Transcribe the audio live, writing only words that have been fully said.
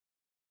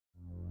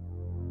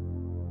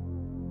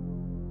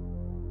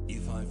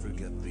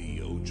forget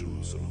thee, O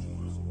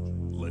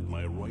Jerusalem. Let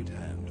my right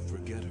hand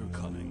forget her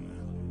cunning.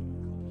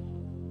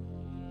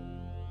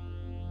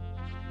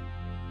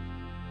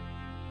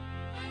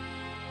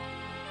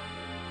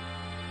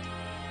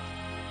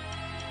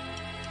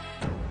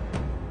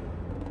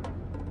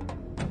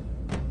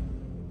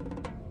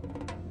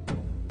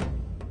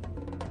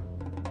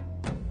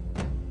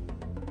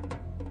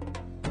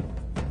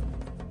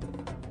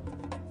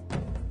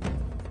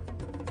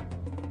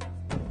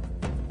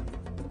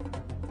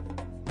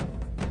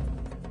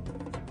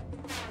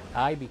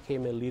 I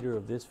became a leader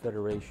of this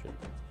federation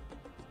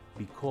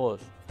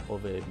because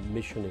of a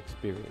mission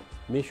experience.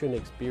 Mission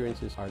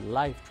experiences are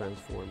life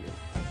transforming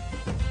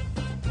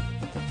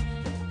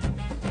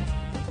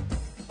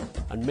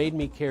and made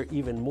me care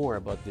even more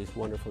about this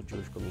wonderful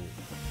Jewish community.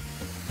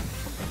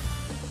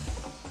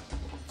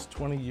 It's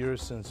 20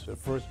 years since the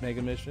first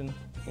mega mission,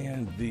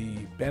 and the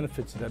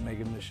benefits of that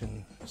mega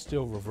mission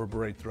still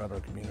reverberate throughout our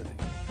community.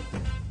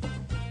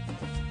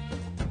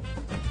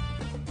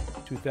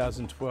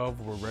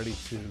 2012, we're ready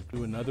to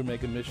do another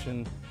mega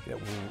mission that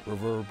will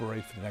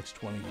reverberate for the next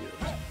 20 years.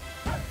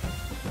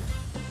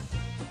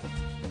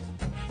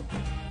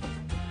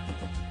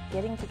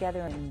 Getting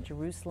together in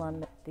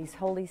Jerusalem, these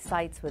holy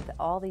sites with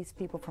all these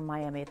people from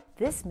Miami,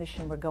 this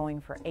mission we're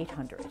going for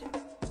 800.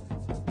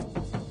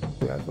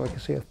 I'd like to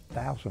see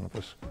 1,000 of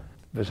us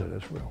visit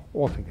Israel,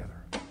 all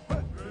together.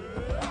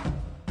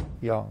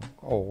 Young,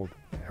 old,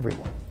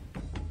 everyone.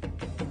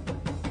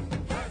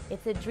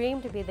 It's a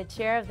dream to be the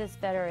chair of this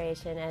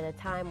federation at a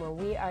time when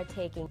we are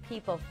taking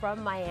people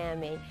from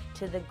Miami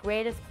to the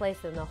greatest place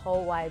in the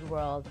whole wide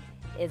world,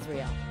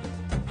 Israel.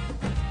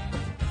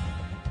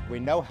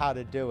 We know how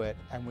to do it,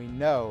 and we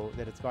know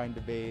that it's going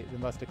to be the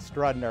most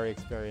extraordinary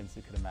experience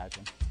you could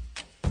imagine.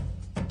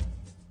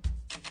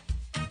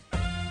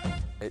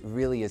 It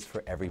really is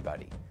for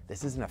everybody.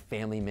 This isn't a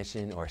family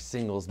mission or a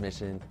singles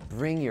mission.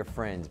 Bring your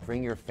friends,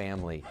 bring your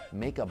family,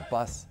 make a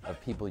bus of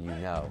people you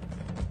know.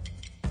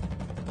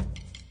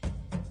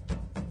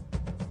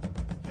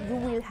 You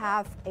will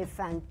have a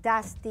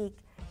fantastic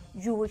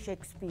Jewish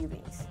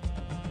experience.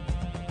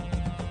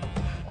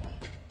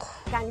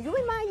 Can you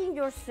imagine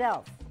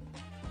yourself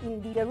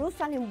in the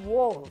Jerusalem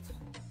walls,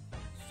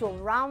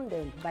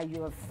 surrounded by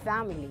your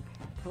family,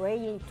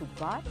 praying to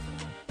God?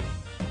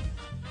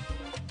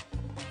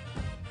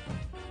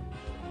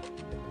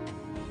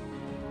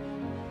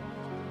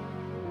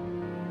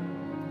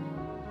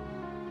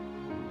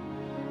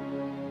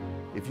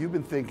 If you've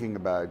been thinking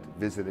about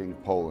visiting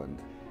Poland,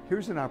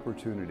 here's an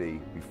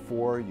opportunity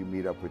before you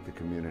meet up with the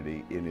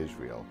community in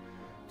Israel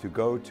to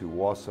go to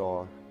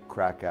Warsaw,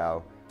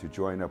 Krakow, to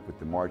join up with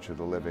the March of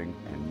the Living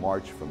and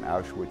march from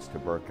Auschwitz to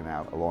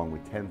Birkenau along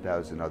with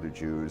 10,000 other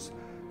Jews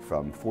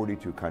from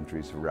 42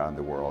 countries around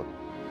the world.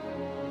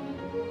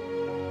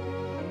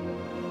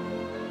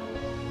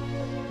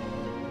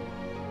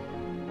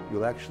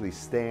 You'll actually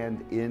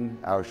stand in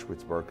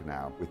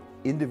Auschwitz-Birkenau with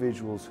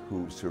individuals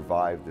who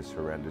survived this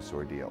horrendous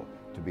ordeal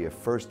to be a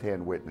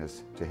first-hand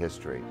witness to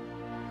history.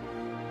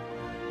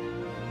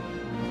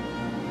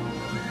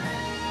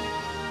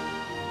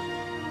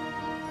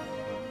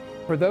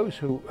 For those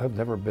who have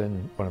never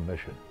been on a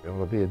mission, it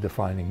will be a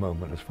defining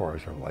moment as far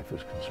as their life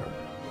is concerned.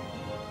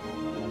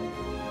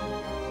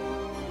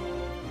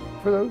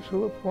 For those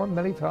who have gone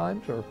many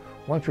times or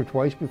once or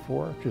twice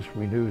before, it just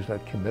renews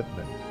that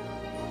commitment.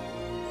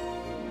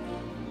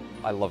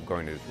 I love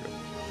going to Israel.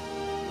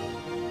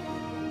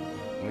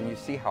 When you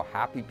see how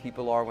happy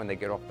people are when they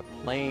get off the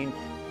plane,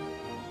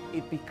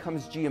 it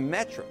becomes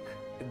geometric,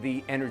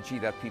 the energy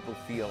that people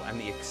feel and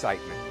the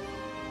excitement.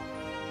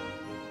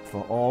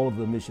 For all of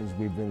the missions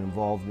we've been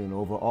involved in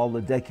over all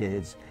the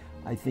decades,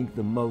 I think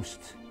the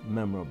most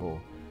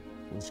memorable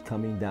was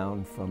coming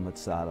down from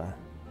Masada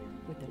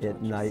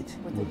at night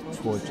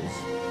with torches.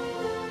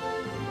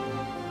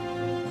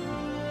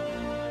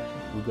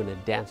 We're going to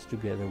dance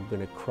together, we're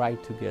going to cry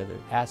together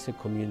as a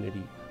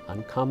community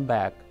and come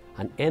back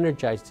and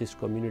energize this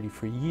community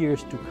for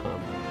years to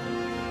come.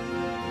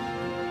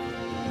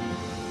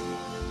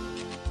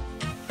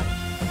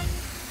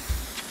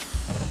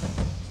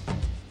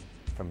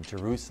 From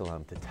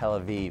Jerusalem to Tel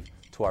Aviv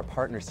to our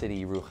partner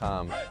city,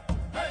 Yerucham.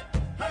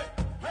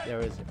 There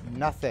is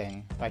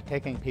nothing like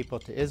taking people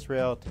to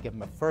Israel to give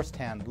them a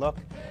first-hand look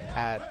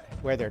at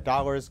where their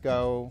dollars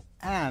go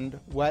and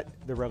what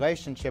the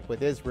relationship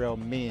with Israel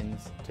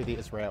means to the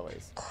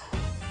Israelis.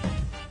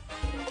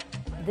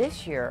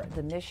 This year,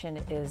 the mission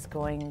is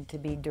going to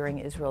be during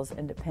Israel's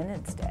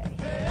Independence Day.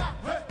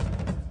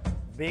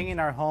 Being in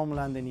our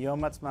homeland in Yom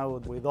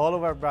Ha'atzmaut with all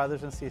of our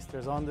brothers and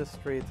sisters on the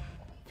street,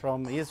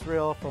 from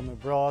Israel, from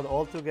abroad,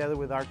 all together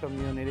with our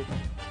community.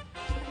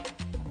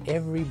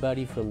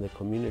 Everybody from the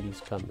community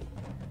is coming,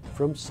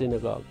 from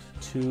synagogues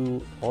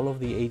to all of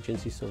the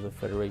agencies of the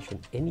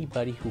Federation.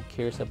 Anybody who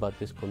cares about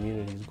this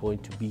community is going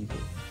to be there.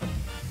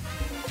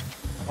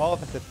 All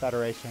of us at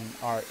Federation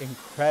are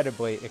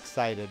incredibly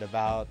excited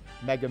about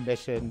Mega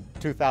Mission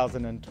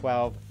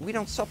 2012. We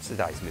don't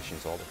subsidize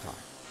missions all the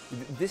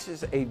time. This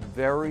is a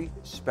very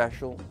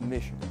special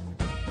mission.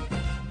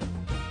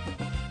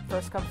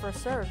 First come,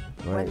 first serve.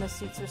 Right. When the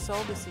seats are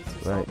sold, the seats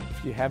are Right. sold.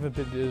 If you haven't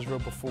been to Israel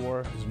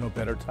before, there's no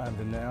better time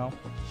than now.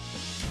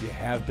 If you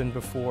have been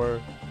before,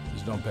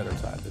 there's no better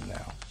time than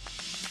now.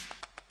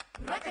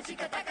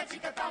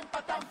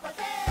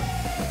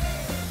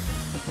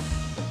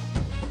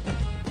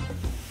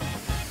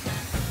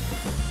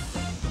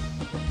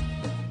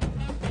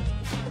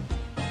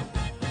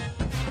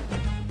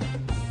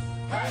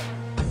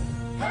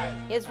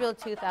 Israel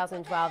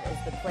 2012 is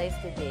the place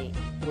to be.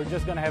 We're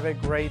just going to have a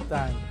great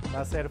time.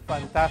 Va a ser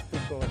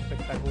fantástico,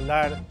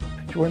 espectacular.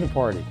 Join the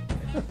party.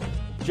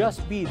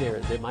 Just be there,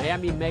 the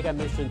Miami Mega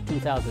Mission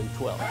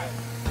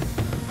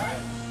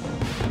 2012.